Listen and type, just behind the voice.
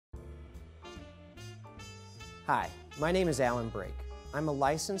Hi, my name is Alan Brake. I'm a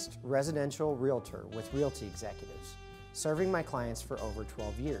licensed residential realtor with Realty Executives, serving my clients for over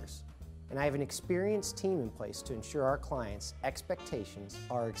 12 years. And I have an experienced team in place to ensure our clients' expectations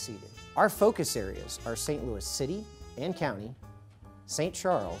are exceeded. Our focus areas are St. Louis City and County, St.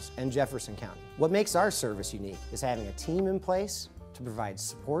 Charles, and Jefferson County. What makes our service unique is having a team in place to provide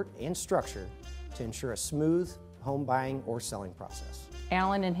support and structure to ensure a smooth home buying or selling process.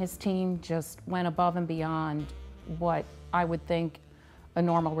 Alan and his team just went above and beyond what I would think a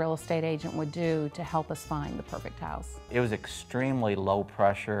normal real estate agent would do to help us find the perfect house. It was extremely low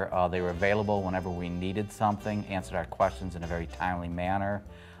pressure. They were available whenever we needed something, answered our questions in a very timely manner.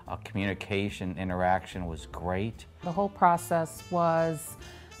 Communication, interaction was great. The whole process was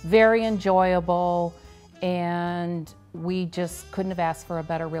very enjoyable, and we just couldn't have asked for a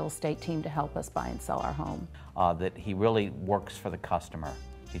better real estate team to help us buy and sell our home. That he really works for the customer.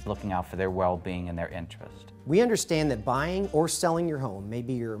 He's looking out for their well-being and their interest. We understand that buying or selling your home may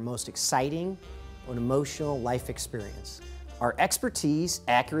be your most exciting or emotional life experience. Our expertise,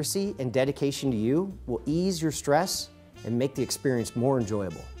 accuracy, and dedication to you will ease your stress and make the experience more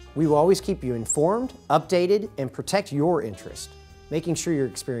enjoyable. We will always keep you informed, updated, and protect your interest, making sure your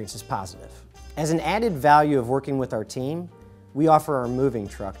experience is positive. As an added value of working with our team, we offer our moving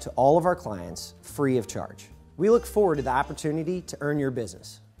truck to all of our clients free of charge. We look forward to the opportunity to earn your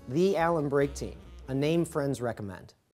business. The Alan Brake Team, a name friends recommend.